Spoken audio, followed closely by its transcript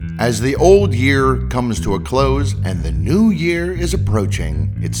As the old year comes to a close and the new year is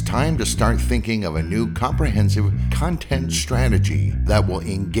approaching, it's time to start thinking of a new comprehensive content strategy that will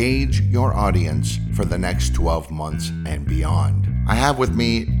engage your audience for the next 12 months and beyond. I have with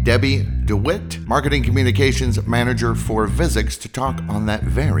me Debbie DeWitt, Marketing Communications Manager for Vuzix, to talk on that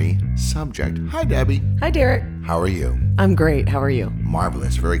very subject. Hi, Debbie. Hi, Derek. How are you? I'm great. How are you?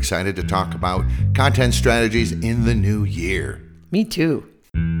 Marvelous. Very excited to talk about content strategies in the new year. Me too.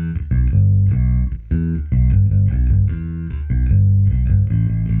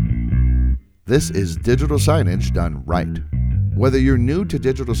 This is digital signage done right. Whether you're new to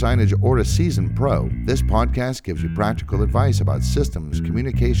digital signage or a seasoned pro, this podcast gives you practical advice about systems,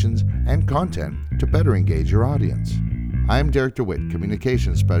 communications, and content to better engage your audience. I'm Derek DeWitt,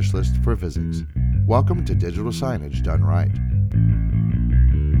 Communications Specialist for Vuzix. Welcome to Digital Signage Done Right.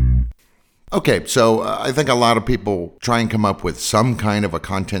 Okay, so I think a lot of people try and come up with some kind of a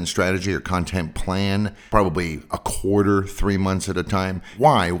content strategy or content plan, probably a quarter, 3 months at a time.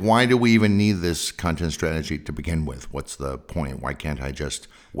 Why? Why do we even need this content strategy to begin with? What's the point? Why can't I just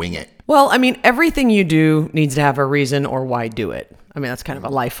wing it? Well, I mean, everything you do needs to have a reason or why do it. I mean, that's kind of a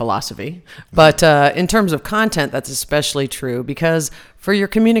life philosophy. But in terms of content, that's especially true because for your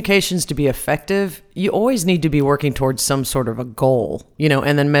communications to be effective, you always need to be working towards some sort of a goal,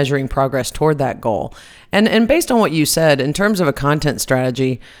 and then measuring progress toward that goal. And based on what you said, in terms of a content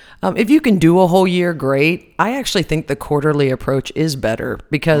strategy, if you can do a whole year, great. I actually think the quarterly approach is better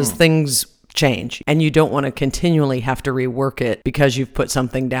because things change and you don't want to continually have to rework it because you've put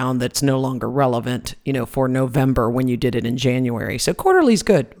something down that's no longer relevant, for November when you did it in January. So quarterly is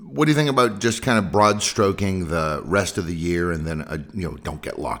good. What do you think about just kind of broad stroking the rest of the year and then, don't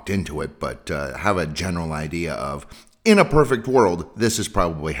get locked into it, but have a general idea of, in a perfect world, this is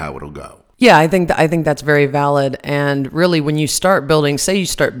probably how it'll go. Yeah, I think that's very valid. And really, when you start building, say you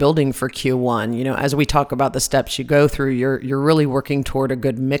start building for Q1, as we talk about the steps you go through, you're really working toward a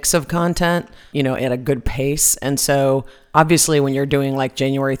good mix of content, at a good pace. And so obviously when you're doing like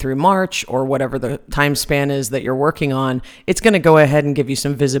January through March or whatever the time span is that you're working on, it's going to go ahead and give you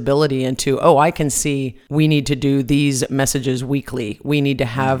some visibility into, I can see we need to do these messages weekly. We need to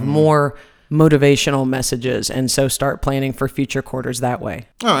have more motivational messages, and so start planning for future quarters that way.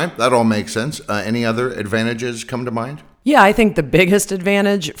 All right, that all makes sense. Any other advantages come to mind? Yeah, I think the biggest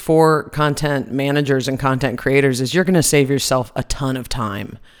advantage for content managers and content creators is you're going to save yourself a ton of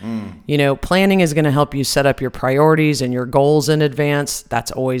time. Planning is going to help you set up your priorities and your goals in advance.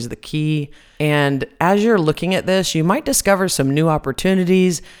 That's always the key. And as you're looking at this, you might discover some new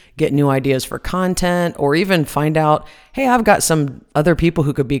opportunities, get new ideas for content, or even find out, hey, I've got some other people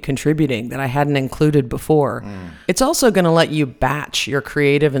who could be contributing that I hadn't included before. It's also going to let you batch your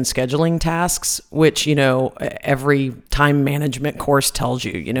creative and scheduling tasks, which, every time management course tells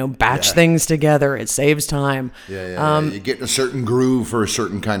you, batch things together. It saves time. You get in a certain groove for a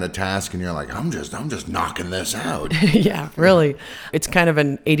certain kind of task and you're like, I'm just knocking this out. Yeah, really. It's kind of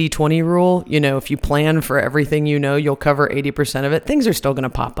an 80-20 rule. If you plan for everything, you'll cover 80% of it. Things are still going to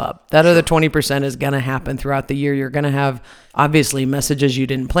pop up. That other 20% is going to happen throughout the year. You're going to have obviously messages you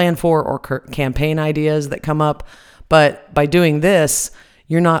didn't plan for or campaign ideas that come up. But by doing this,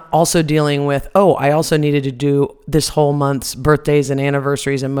 you're not also dealing with, I also needed to do this whole month's birthdays and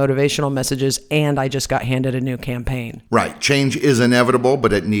anniversaries and motivational messages, and I just got handed a new campaign. Right. Change is inevitable,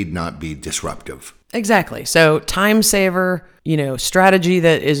 but it need not be disruptive. Exactly. So time saver, strategy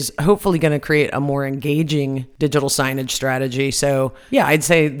that is hopefully going to create a more engaging digital signage strategy. So yeah, I'd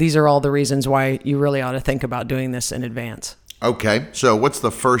say these are all the reasons why you really ought to think about doing this in advance. Okay. So what's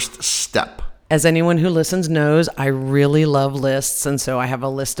the first step? As anyone who listens knows, I really love lists. And so I have a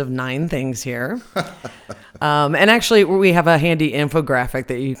list of 9 things here. And actually, we have a handy infographic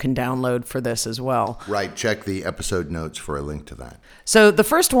that you can download for this as well. Right. Check the episode notes for a link to that. So the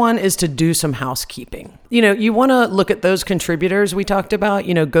first one is to do some housekeeping. You want to look at those contributors we talked about,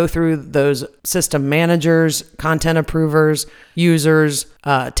 go through those system managers, content approvers, users,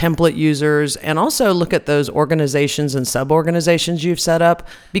 template users, and also look at those organizations and sub-organizations you've set up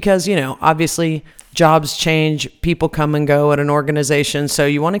because, obviously jobs change, people come and go at an organization. So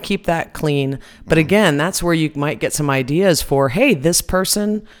you want to keep that clean. But again, that's where you might get some ideas for, hey, this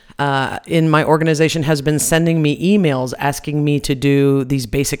person in my organization has been sending me emails asking me to do these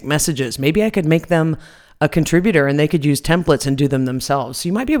basic messages. Maybe I could make them a contributor and they could use templates and do them themselves. So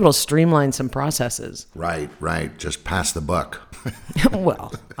you might be able to streamline some processes. Right. Just pass the buck.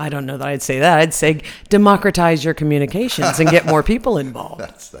 Well, I don't know that I'd say that. I'd say democratize your communications and get more people involved.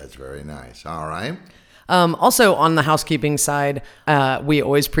 That's very nice. All right. Also on the housekeeping side, we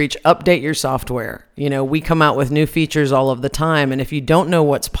always preach update your software. We come out with new features all of the time. And if you don't know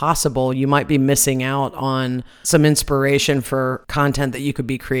what's possible, you might be missing out on some inspiration for content that you could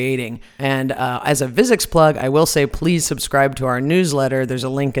be creating. And as a Vuzix plug, I will say, please subscribe to our newsletter. There's a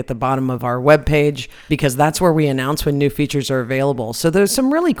link at the bottom of our webpage because that's where we announce when new features are available. So there's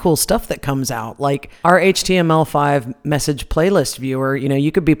some really cool stuff that comes out, like our HTML5 message playlist viewer.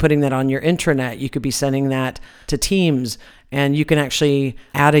 You could be putting that on your intranet. You could be sending that to Teams. And you can actually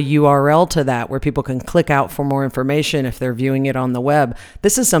add a URL to that where people can click out for more information if they're viewing it on the web.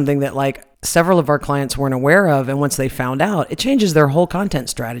 This is something that several of our clients weren't aware of. And once they found out, it changes their whole content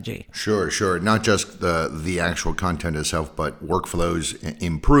strategy. Sure. Not just the actual content itself, but workflows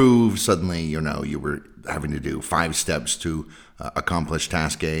improve. Suddenly, you were having to do 5 steps to accomplish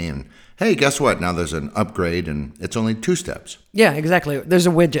task A. And hey, guess what? Now there's an upgrade and it's only 2 steps. Yeah, exactly. There's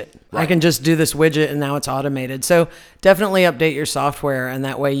a widget. Right. I can just do this widget and now it's automated. So definitely update your software, and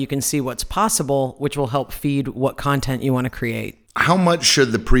that way you can see what's possible, which will help feed what content you want to create. How much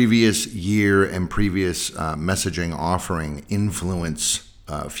should the previous year and previous messaging offering influence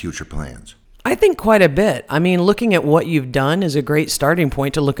future plans? I think quite a bit. I mean, looking at what you've done is a great starting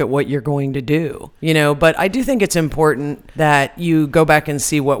point to look at what you're going to do, but I do think it's important that you go back and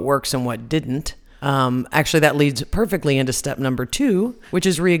see what works and what didn't. Actually, that leads perfectly into step number 2, which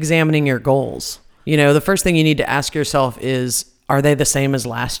is re-examining your goals. The first thing you need to ask yourself is, are they the same as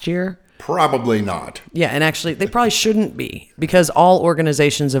last year? Probably not. Yeah, and actually, they probably shouldn't be, because all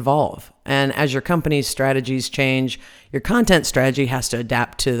organizations evolve. And as your company's strategies change, your content strategy has to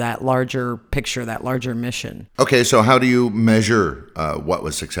adapt to that larger picture, that larger mission. Okay, so how do you measure what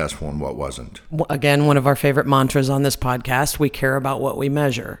was successful and what wasn't? Again, one of our favorite mantras on this podcast, we care about what we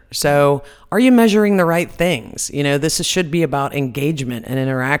measure. So are you measuring the right things? This should be about engagement and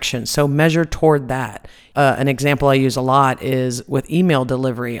interaction. So measure toward that. An example I use a lot is with email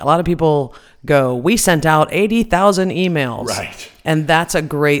delivery. A lot of people go, we sent out 80,000 emails. Right. And that's a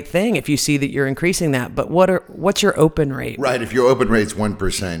great thing if you see that you're increasing that. But what's your open rate? Right. If your open rate's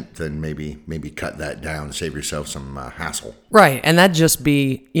 1%, then maybe cut that down, save yourself some hassle. Right. And that'd just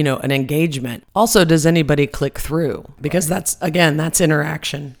be, an engagement. Also, does anybody click through? Because that's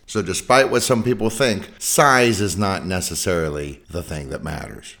interaction. So despite what some people think, size is not necessarily the thing that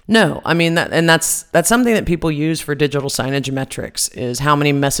matters. No, I mean, that's something that people use for digital signage metrics, is how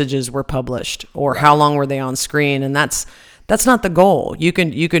many messages were published or how long were they on screen. And that's not the goal. You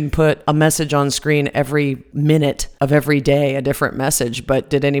can put a message on screen every minute of every day, a different message, but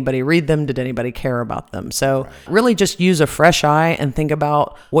did anybody read them? Did anybody care about them? So really just use a fresh eye and think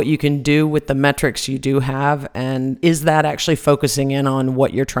about what you can do with the metrics you do have, and is that actually focusing in on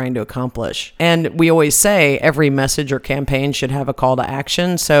what you're trying to accomplish? And we always say every message or campaign should have a call to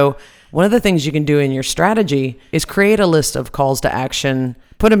action. So one of the things you can do in your strategy is create a list of calls to action,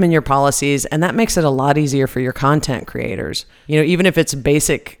 put them in your policies, and that makes it a lot easier for your content creators. Even if it's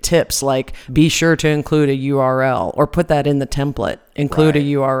basic tips like be sure to include a URL, or put that in the template, include a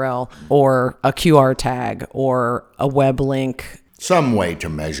URL or a QR tag or a web link. Some way to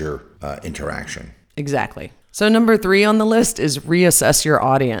measure interaction. Exactly. So number 3 on the list is reassess your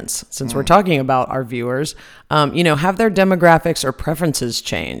audience. Since we're talking about our viewers, have their demographics or preferences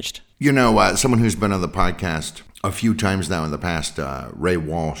changed? Someone who's been on the podcast a few times now in the past, Ray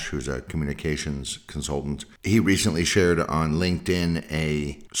Walsh, who's a communications consultant, he recently shared on LinkedIn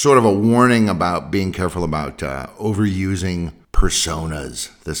a sort of a warning about being careful about overusing personas,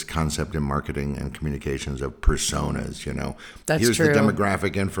 this concept in marketing and communications of personas, That's Here's true. the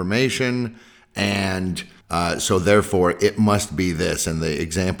demographic information, and so therefore it must be this. And the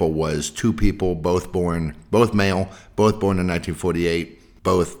example was 2 people, both male, both born in 1948,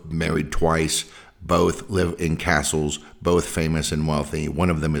 both married twice, both live in castles, both famous and wealthy.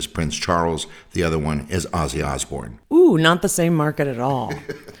 One of them is Prince Charles. The other one is Ozzy Osbourne. Ooh, not the same market at all.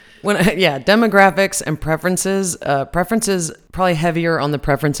 Demographics and preferences. Preferences probably heavier on the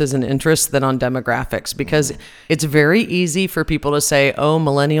preferences and interests than on demographics, because it's very easy for people to say, oh,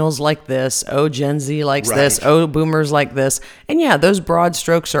 millennials like this, oh, Gen Z likes this, oh, boomers like this. And yeah, those broad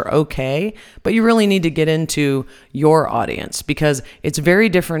strokes are okay, but you really need to get into your audience, because it's very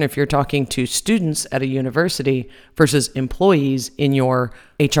different if you're talking to students at a university versus employees in your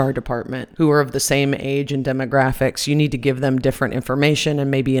HR department who are of the same age and demographics. You need to give them different information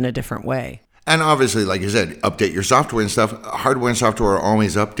and maybe in a different way. And obviously, like you said, update your software and stuff. Hardware and software are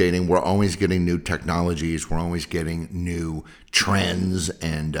always updating. We're always getting new technologies. We're always getting new trends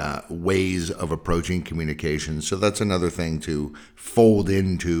and ways of approaching communication. So that's another thing to fold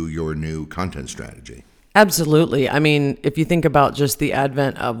into your new content strategy. Absolutely. I mean, if you think about just the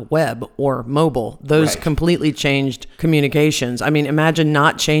advent of web or mobile, those Right. completely changed communications. I mean, imagine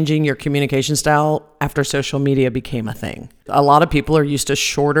not changing your communication style after social media became a thing. A lot of people are used to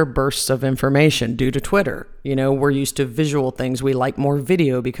shorter bursts of information due to Twitter. You know, we're used to visual things. We like more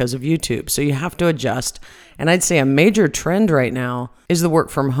video because of YouTube. So you have to adjust. And I'd say a major trend right now is the work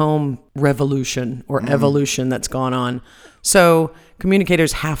from home revolution or evolution that's gone on. So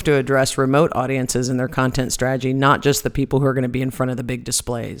communicators have to address remote audiences in their content strategy, not just the people who are going to be in front of the big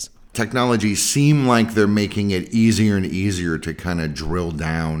displays. Technologies seem like they're making it easier and easier to kind of drill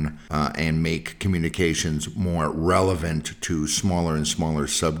down and make communications more relevant to smaller and smaller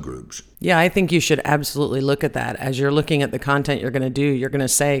subgroups. Yeah, I think you should absolutely look at that. As you're looking at the content you're going to do, you're going to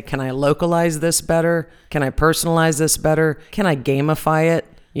say, can I localize this better? Can I personalize this better? Can I gamify it?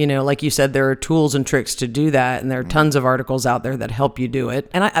 You know, like you said, there are tools and tricks to do that, and there are tons of articles out there that help you do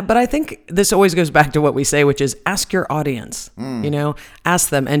it. But I think this always goes back to what we say, which is ask your audience. You know, ask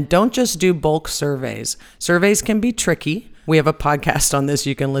them, and don't just do bulk surveys. Surveys can be tricky. We have a podcast on this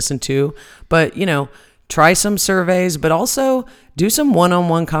you can listen to, but you know, try some surveys, but also do some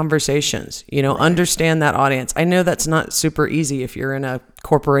one-on-one conversations, you know, understand that audience. I know that's not super easy if you're in a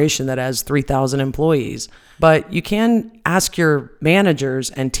corporation that has 3,000 employees, but you can ask your managers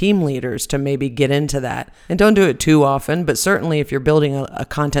and team leaders to maybe get into that. And don't do it too often, but certainly if you're building a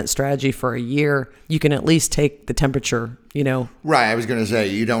content strategy for a year, you can at least take the temperature, you know. Right, I was going to say,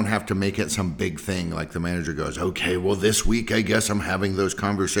 you don't have to make it some big thing like the manager goes, okay, well, this week I guess I'm having those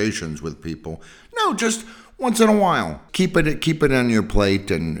conversations with people. No, just once in a while. Keep it on your plate,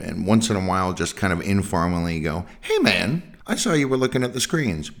 and once in a while just kind of informally go, hey man, I saw you were looking at the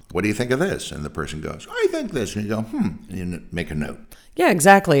screens. What do you think of this? And the person goes, I think this. And you go, and you make a note. Yeah,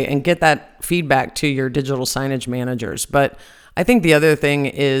 exactly. And get that feedback to your digital signage managers. But I think the other thing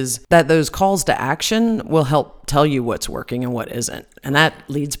is that those calls to action will help tell you what's working and what isn't. And that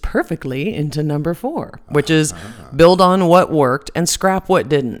leads perfectly into number 4, which is build on what worked and scrap what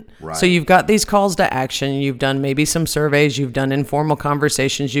didn't. Right. So you've got these calls to action. You've done maybe some surveys. You've done informal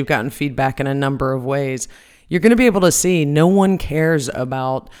conversations. You've gotten feedback in a number of ways. You're going to be able to see no one cares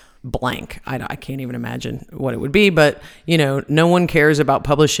about blank. I can't even imagine what it would be, but you know, no one cares about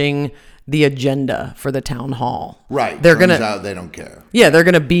publishing the agenda for the town hall. Right. They're Turns gonna out they don't care. Yeah, they're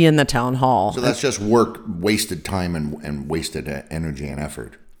gonna be in the town hall. So that's just work, wasted time and wasted energy and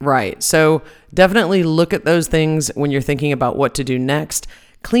effort. Right. So definitely look at those things when you're thinking about what to do next.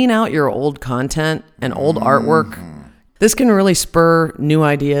 Clean out your old content and old artwork. This can really spur new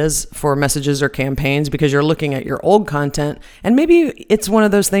ideas for messages or campaigns because you're looking at your old content and maybe it's one of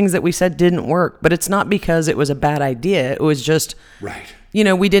those things that we said didn't work, but it's not because it was a bad idea. It was just, right. You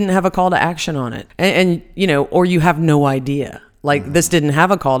know, we didn't have a call to action on it. And you know, or you have no idea. Like this didn't have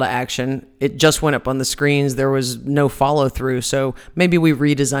a call to action. It just went up on the screens. There was no follow through. So maybe we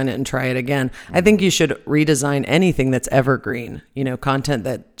redesign it and try it again. I think you should redesign anything that's evergreen, you know, content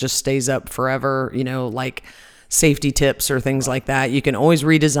that just stays up forever, you know, like safety tips or things like that. You can always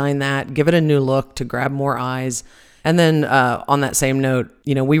redesign that, give it a new look to grab more eyes. And then on that same note,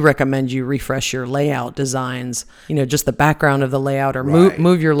 you know, we recommend you refresh your layout designs, you know, just the background of the layout or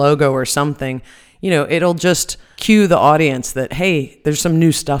move your logo or something. You know, it'll just cue the audience that, hey, there's some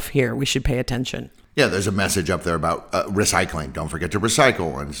new stuff here. We should pay attention. Yeah, there's a message up there about recycling. Don't forget to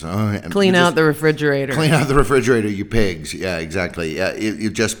recycle. And clean out the refrigerator. Clean out the refrigerator, you pigs. Yeah, exactly. Yeah, it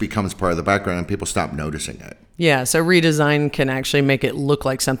just becomes part of the background and people stop noticing it. Yeah, so redesign can actually make it look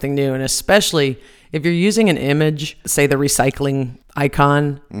like something new. And especially if you're using an image, say the recycling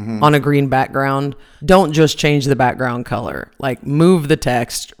icon on a green background, don't just change the background color. Like move the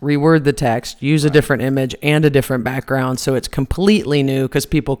text, reword the text, use a different image and a different background so it's completely new because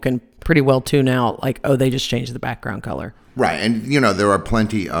people can pretty well tune out like, oh, they just changed the background color. Right. And, you know, there are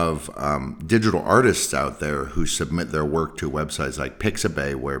plenty of digital artists out there who submit their work to websites like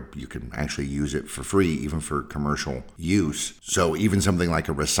Pixabay where you can actually use it for free, even for commercial use. So even something like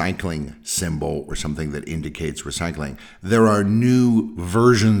a recycling symbol or something that indicates recycling, there are new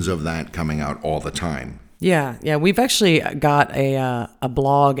versions of that coming out all the time. Yeah. We've actually got a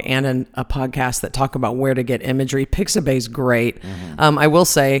blog and a podcast that talk about where to get imagery. Pixabay's great. I will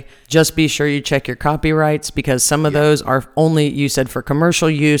say, just be sure you check your copyrights because some of those are only, you said, for commercial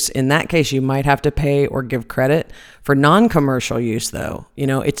use. In that case, you might have to pay or give credit. For non-commercial use, though, you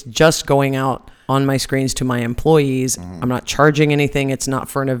know, it's just going out on my screens to my employees. I'm not charging anything. It's not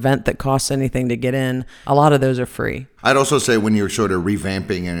for an event that costs anything to get in. A lot of those are free. I'd also say when you're sort of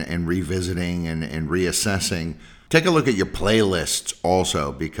revamping and revisiting and reassessing, take a look at your playlists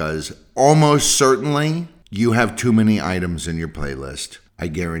also because almost certainly you have too many items in your playlist. I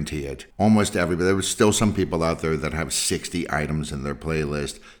guarantee it. Almost everybody. There was still some people out there that have 60 items in their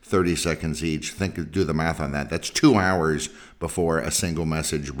playlist, 30 seconds each. Do the math on that. That's 2 hours before a single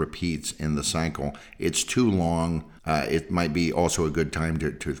message repeats in the cycle. It's too long. It might be also a good time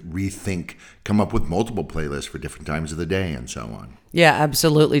to rethink, come up with multiple playlists for different times of the day and so on. Yeah,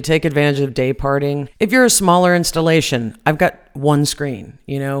 absolutely. Take advantage of day parting. If you're a smaller installation, I've got one screen,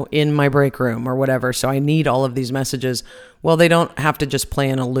 in my break room or whatever, so I need all of these messages. Well, they don't have to just play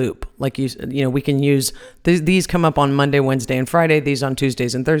in a loop. Like we can use these come up on Monday, Wednesday, and Friday. These on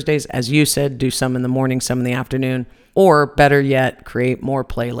Tuesdays and Thursdays. As you said, do some in the morning, some in the afternoon, or better yet, create more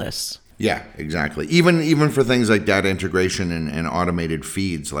playlists. Yeah, exactly. Even for things like data integration and automated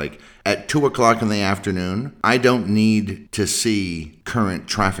feeds, like at 2:00 in the afternoon, I don't need to see current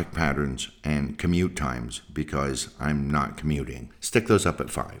traffic patterns and commute times because I'm not commuting. Stick those up at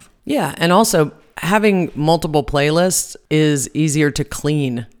 5. Yeah, and also having multiple playlists is easier to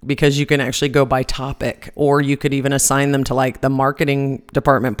clean because you can actually go by topic, or you could even assign them to like the marketing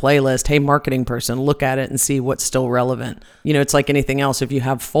department playlist. Hey, marketing person, look at it and see what's still relevant. It's like anything else. If you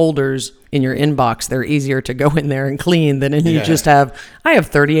have folders in your inbox, they're easier to go in there and clean than if you just I have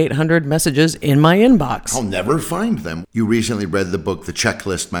 3,800 messages in my inbox. I'll never find them. You recently read the book, The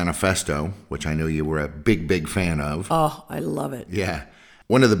Checklist Manifesto, which I know you were a big fan of. Oh, I love it. Yeah.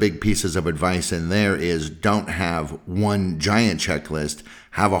 One of the big pieces of advice in there is don't have one giant checklist,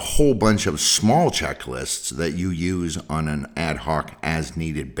 have a whole bunch of small checklists that you use on an ad hoc as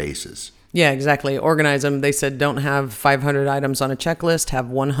needed basis. Yeah, exactly. Organize them. They said don't have 500 items on a checklist, have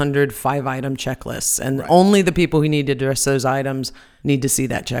 100 5-item checklists. And only the people who need to address those items need to see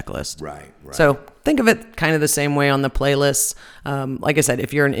that checklist. Right. So think of it kind of the same way on the playlists. Like I said,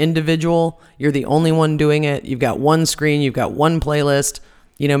 if you're an individual, you're the only one doing it. You've got one screen, you've got one playlist.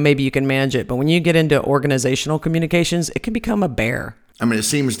 Maybe you can manage it. But when you get into organizational communications, it can become a bear. I mean, it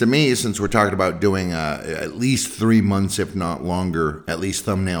seems to me, since we're talking about doing at least 3 months, if not longer, at least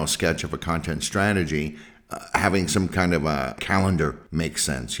thumbnail sketch of a content strategy, having some kind of a calendar makes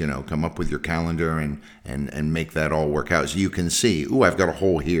sense. Come up with your calendar and make that all work out so you can see, I've got a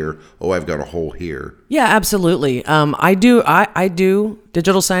hole here. I've got a hole here. Yeah, absolutely. I do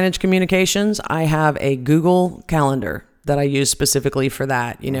digital signage communications. I have a Google Calendar that I use specifically for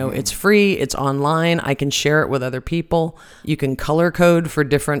that. It's free, it's online, I can share it with other people. You can color code for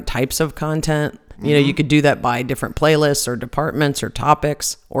different types of content. You could do that by different playlists or departments or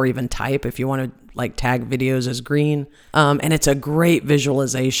topics, or even type if you want to like tag videos as green. And it's a great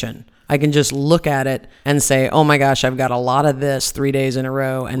visualization. I can just look at it and say, oh my gosh, I've got a lot of this 3 days in a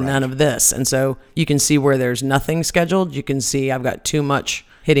row and none of this. And so you can see where there's nothing scheduled. You can see I've got too much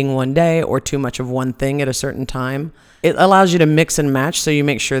hitting one day or too much of one thing at a certain time. It allows you to mix and match so you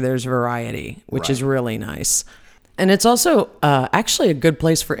make sure there's variety, which is really nice. And it's also actually a good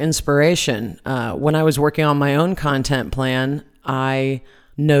place for inspiration. When I was working on my own content plan, I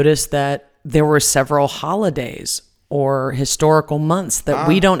noticed that there were several holidays or historical months that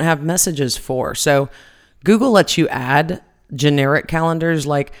we don't have messages for. So Google lets you add generic calendars.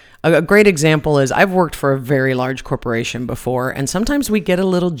 Like a great example is I've worked for a very large corporation before, and sometimes we get a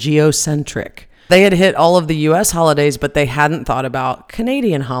little geocentric. They had hit all of the US holidays, but they hadn't thought about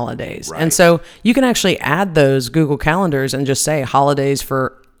Canadian holidays. Right. And so you can actually add those Google calendars and just say holidays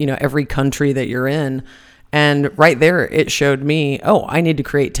for, every country that you're in. And right there, it showed me, I need to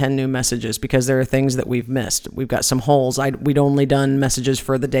create 10 new messages because there are things that we've missed. We've got some holes. We'd only done messages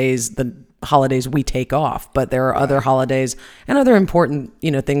for the holidays we take off, but there are other holidays and other important,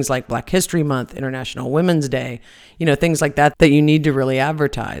 things like Black History Month, International Women's Day, things like that you need to really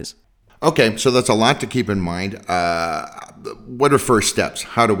advertise. Okay, so that's a lot to keep in mind. What are first steps?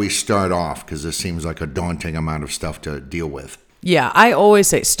 How do we start off? Because this seems like a daunting amount of stuff to deal with. Yeah, I always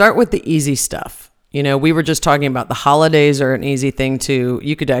say start with the easy stuff. We were just talking about the holidays are an easy thing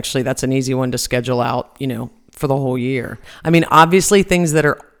that's an easy one to schedule out, for the whole year. I mean, obviously things that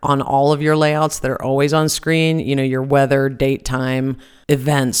are on all of your layouts that are always on screen, your weather, date, time,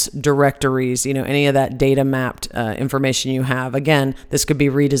 events, directories, any of that data mapped information you have. Again, this could be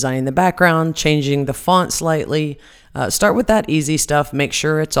redesigning the background, changing the font slightly. Start with that easy stuff. Make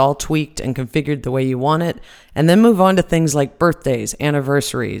sure it's all tweaked and configured the way you want it. And then move on to things like birthdays,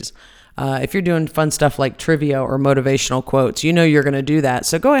 anniversaries, If you're doing fun stuff like trivia or motivational quotes, you know you're going to do that.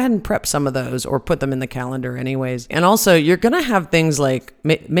 So go ahead and prep some of those or put them in the calendar anyways. And also, you're going to have things like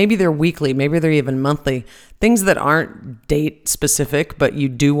maybe they're weekly, maybe they're even monthly, things that aren't date specific, but you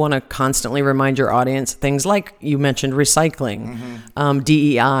do want to constantly remind your audience. Things like you mentioned recycling,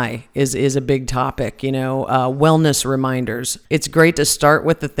 DEI is a big topic, wellness reminders. It's great to start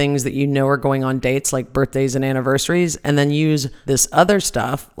with the things that you know are going on dates like birthdays and anniversaries, and then use this other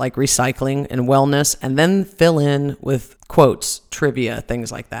stuff like recycling and wellness, and then fill in with quotes, trivia,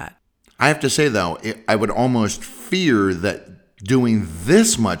 things like that. I have to say, though, I would almost fear that doing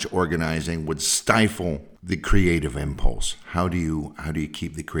this much organizing would stifle the creative impulse. How do you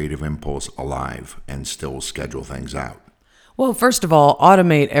keep the creative impulse alive and still schedule things out? Well, first of all,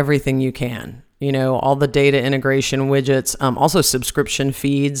 automate everything you can. All the data integration widgets, also subscription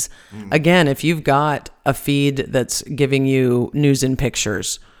feeds. Again, if you've got a feed that's giving you news and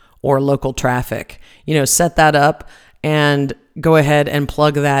pictures or local traffic, set that up and go ahead and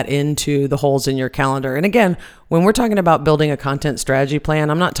plug that into the holes in your calendar. And again, when we're talking about building a content strategy plan,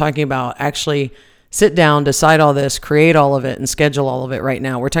 I'm not talking about actually sit down, decide all this, create all of it, and schedule all of it right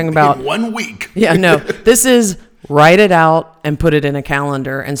now. We're talking about in 1 week. Yeah, no, this is write it out and put it in a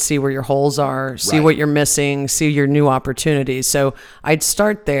calendar and see where your holes are, see what you're missing, see your new opportunities. So I'd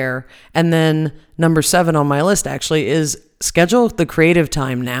start there. And then number 7 on my list actually is schedule the creative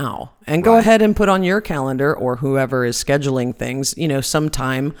time now, and go ahead and put on your calendar or whoever is scheduling things,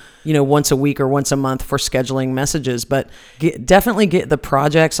 sometime, once a week or once a month for scheduling messages, but definitely get the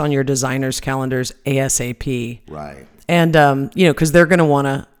projects on your designers' calendars ASAP. Right. And, because they're going to want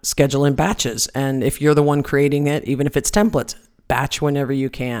to schedule in batches. And if you're the one creating it, even if it's templates, batch whenever you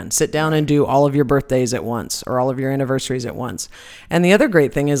can. Sit down and do all of your birthdays at once or all of your anniversaries at once. And the other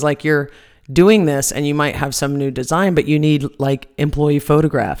great thing is like you're doing this and you might have some new design, but you need like employee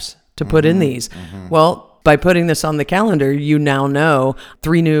photographs to put in these. Well, by putting this on the calendar, you now know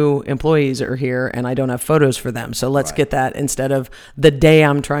 3 new employees are here and I don't have photos for them. So let's get that instead of the day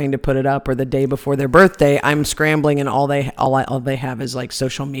I'm trying to put it up or the day before their birthday, I'm scrambling and all they have is like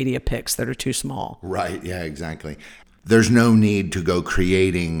social media pics that are too small. Right. Yeah, exactly. There's no need to go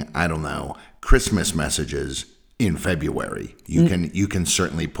creating, Christmas messages in February. You can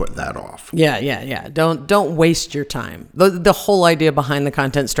certainly put that off. Yeah. Don't waste your time. The whole idea behind the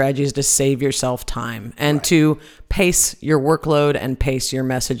content strategy is to save yourself time and to pace your workload and pace your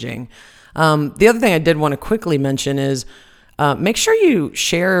messaging. The other thing I did want to quickly mention is make sure you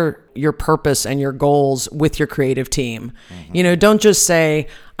share your purpose and your goals with your creative team. Don't just say,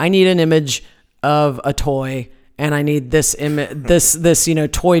 I need an image of a toy and I need this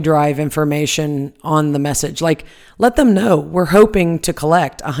toy drive information on the message. Like, let them know we're hoping to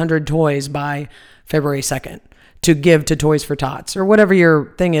collect 100 toys by February 2nd to give to Toys for Tots or whatever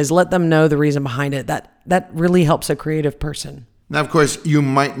your thing is. Let them know the reason behind it. That really helps a creative person. Now, of course, you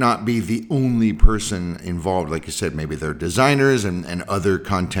might not be the only person involved. Like you said, maybe they're designers and other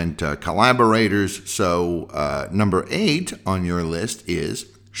content collaborators. So number 8 on your list is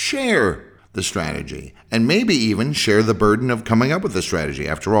share the strategy, and maybe even share the burden of coming up with the strategy.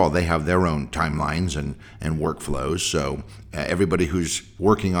 After all, they have their own timelines and workflows, so everybody who's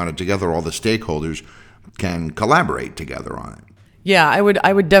working on it together, all the stakeholders, can collaborate together on it. Yeah, I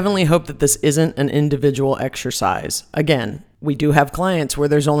would definitely hope that this isn't an individual exercise. Again, we do have clients where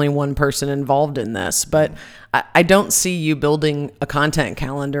there's only one person involved in this, but I don't see you building a content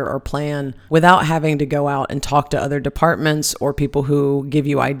calendar or plan without having to go out and talk to other departments or people who give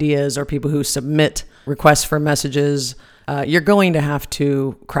you ideas or people who submit requests for messages. You're going to have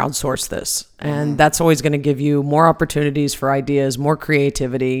to crowdsource this, and that's always going to give you more opportunities for ideas, more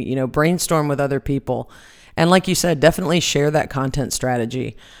creativity, brainstorm with other people. And like you said, definitely share that content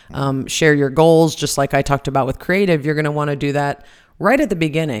strategy. Share your goals, just like I talked about with creative. You're going to want to do that right at the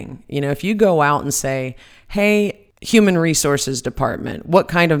beginning. If you go out and say, hey, human resources department, what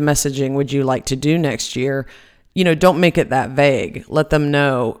kind of messaging would you like to do next year? Don't make it that vague. Let them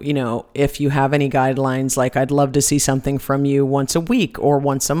know, if you have any guidelines, like I'd love to see something from you once a week or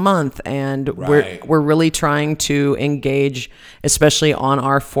once a month. And we're really trying to engage, especially on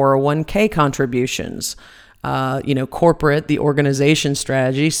our 401k contributions. Corporate, the organization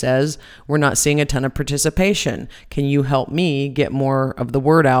strategy says we're not seeing a ton of participation. Can you help me get more of the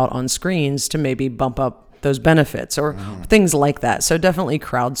word out on screens to maybe bump up those benefits or things like that? So definitely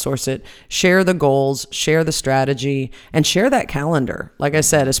crowdsource it, share the goals, share the strategy, and share that calendar. Like I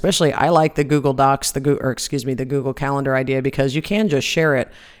said, especially I like the Google Docs, the Google Calendar idea, because you can just share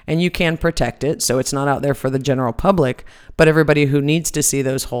it and you can protect it. So it's not out there for the general public, but everybody who needs to see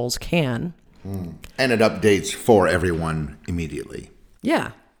those holes can. And it updates for everyone immediately.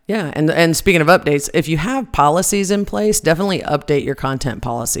 Yeah. Yeah, and speaking of updates, if you have policies in place, definitely update your content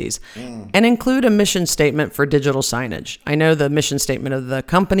policies and include a mission statement for digital signage. I know the mission statement of the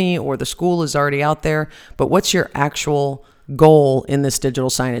company or the school is already out there, but what's your actual goal in this digital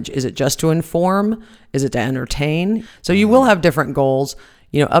signage? Is it just to inform? Is it to entertain? So you will have different goals.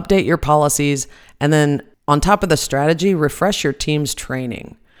 Update your policies, and then on top of the strategy, refresh your team's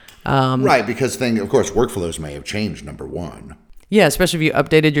training. Right, because of course, workflows may have changed, number one. Yeah, especially if you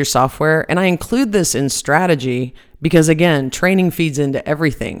updated your software. And I include this in strategy because, again, training feeds into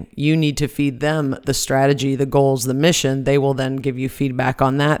everything. You need to feed them the strategy, the goals, the mission. They will then give you feedback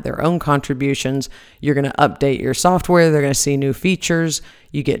on that, their own contributions. You're going to update your software. They're going to see new features.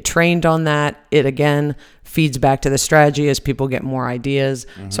 You get trained on that. It, again, feeds back to the strategy as people get more ideas.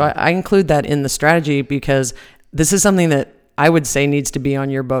 So I include that in the strategy because this is something that I would say needs to be on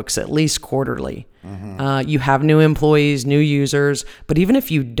your books at least quarterly. You have new employees, new users, but even if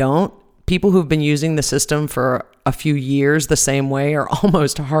you don't, people who've been using the system for a few years the same way are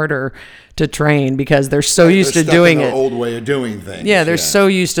almost harder to train because they're so used to doing it. Old way of doing things. Yeah, they're so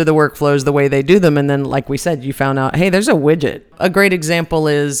used to the workflows, the way they do them. And then, like we said, you found out, hey, there's a widget. A great example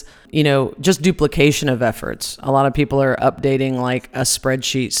is, just duplication of efforts. A lot of people are updating like a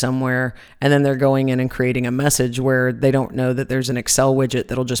spreadsheet somewhere, and then they're going in and creating a message where they don't know that there's an Excel widget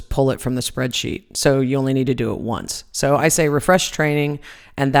that'll just pull it from the spreadsheet. So you only need to do it once. So I say refresh training,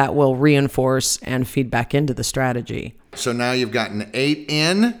 and that will reinforce and feed back into the strategy. So now you've gotten 8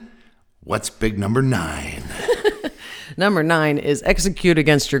 in. What's big number 9? Number 9 is execute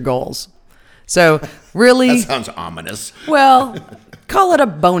against your goals. So really... That sounds ominous. Well, call it a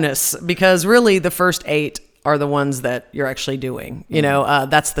bonus because really the first 8 are the ones that you're actually doing.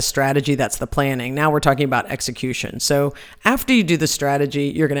 That's the strategy, that's the planning. Now we're talking about execution. So after you do the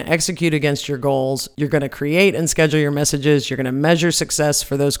strategy, you're going to execute against your goals. You're going to create and schedule your messages. You're going to measure success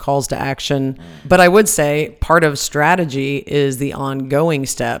for those calls to action. But I would say part of strategy is the ongoing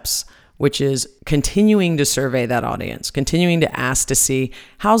steps, which is continuing to survey that audience, continuing to ask to see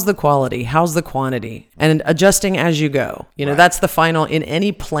how's the quality, how's the quantity, and adjusting as you go. Right. That's the final, in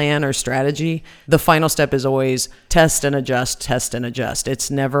any plan or strategy, the final step is always test and adjust. It's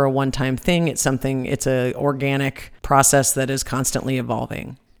never a one-time thing. It's a organic process that is constantly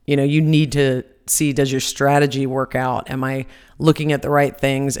evolving. You need to see, does your strategy work out? Am I looking at the right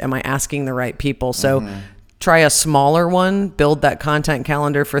things? Am I asking the right people? So try a smaller one, build that content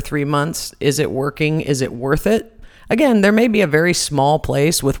calendar for 3 months. Is it working? Is it worth it? Again, there may be a very small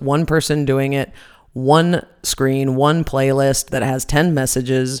place with one person doing it, one screen, one playlist that has 10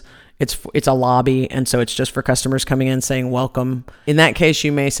 messages. It's a lobby, and so it's just for customers coming in saying welcome. In that case,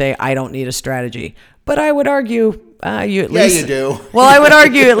 you may say, I don't need a strategy. But I would argue you at least... Yeah, you do. Well, I would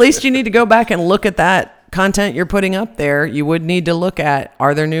argue at least you need to go back and look at that content you're putting up there. You would need to look at,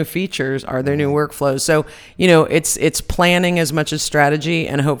 are there new features? Are there new workflows? So, it's planning as much as strategy,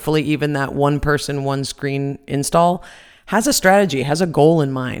 and hopefully even that one person, one screen install has a strategy, has a goal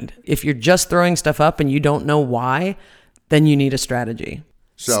in mind. If you're just throwing stuff up and you don't know why, then you need a strategy.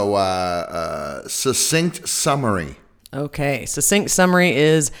 So, succinct summary. Okay, succinct summary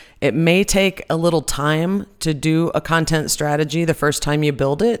is it may take a little time to do a content strategy the first time you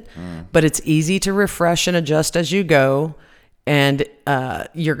build it, but it's easy to refresh and adjust as you go. And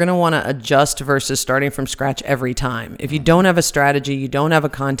you're going to want to adjust versus starting from scratch every time. If you don't have a strategy, you don't have a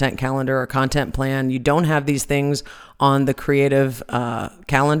content calendar or content plan, you don't have these things on the creative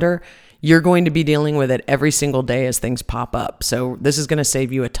calendar, you're going to be dealing with it every single day as things pop up. So this is going to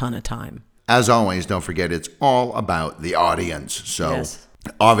save you a ton of time. As always, don't forget, it's all about the audience. So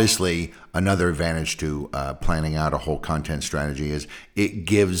obviously, another advantage to planning out a whole content strategy is it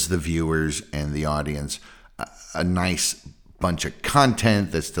gives the viewers and the audience a nice bunch of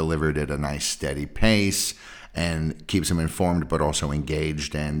content that's delivered at a nice steady pace and keeps them informed, but also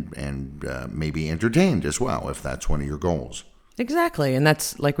engaged and maybe entertained as well, if that's one of your goals. Exactly. And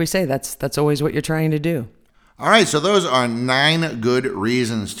that's, like we say, that's always what you're trying to do. All right, so those are 9 good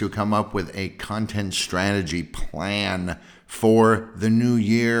reasons to come up with a content strategy plan for the new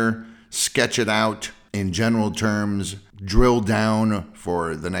year. Sketch it out in general terms, drill down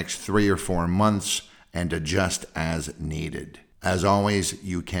for the next 3 or 4 months, and adjust as needed. As always,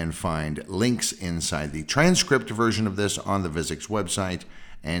 you can find links inside the transcript version of this on the Vuzix website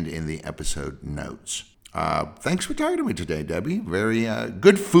and in the episode notes. Thanks for talking to me today, Debbie. Very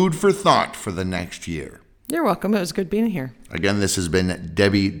good food for thought for the next year. You're welcome. It was good being here. Again, this has been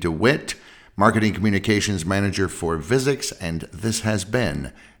Debbie DeWitt, Marketing Communications Manager for Vuzix, and this has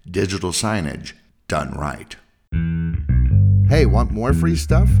been Digital Signage Done Right. Hey, want more free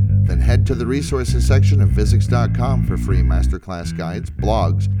stuff? Then head to the resources section of Vuzix.com for free masterclass guides,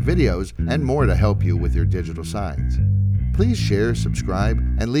 blogs, videos, and more to help you with your digital signs. Please share, subscribe,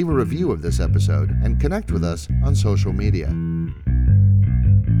 and leave a review of this episode, and connect with us on social media.